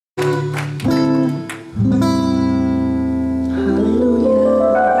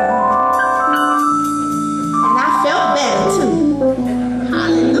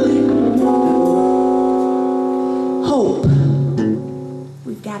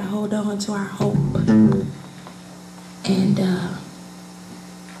gotta hold on to our hope. And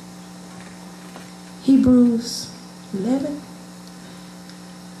Hebrews 11,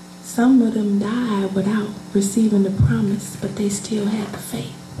 some of them died without receiving the promise, but they still had the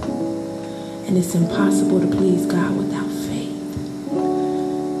faith. And it's impossible to please God without faith.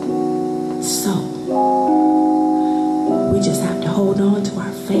 So we just have to hold on to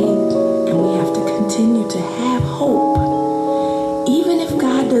our faith, and we have to continue to have hope. Even if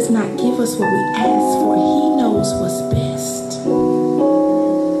God does not give us what we ask for, He knows what's best.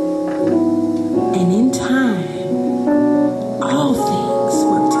 And in time, all things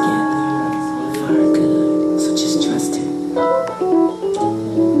work together for our good. So just trust Him.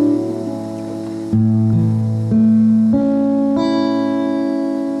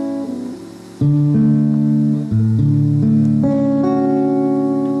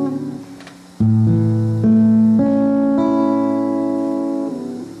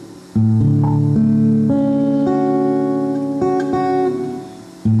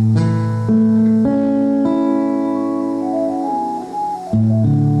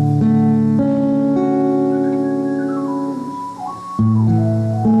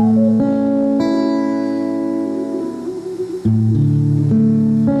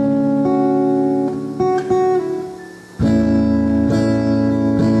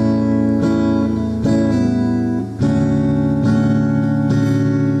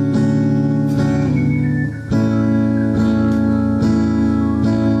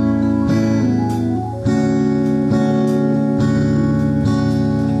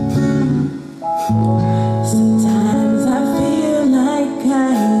 Sometimes I feel like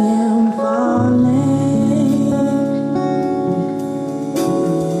I am falling.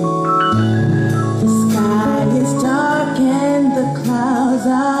 The sky is dark and the clouds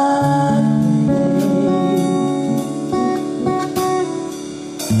are gray.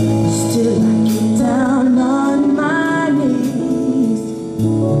 Still I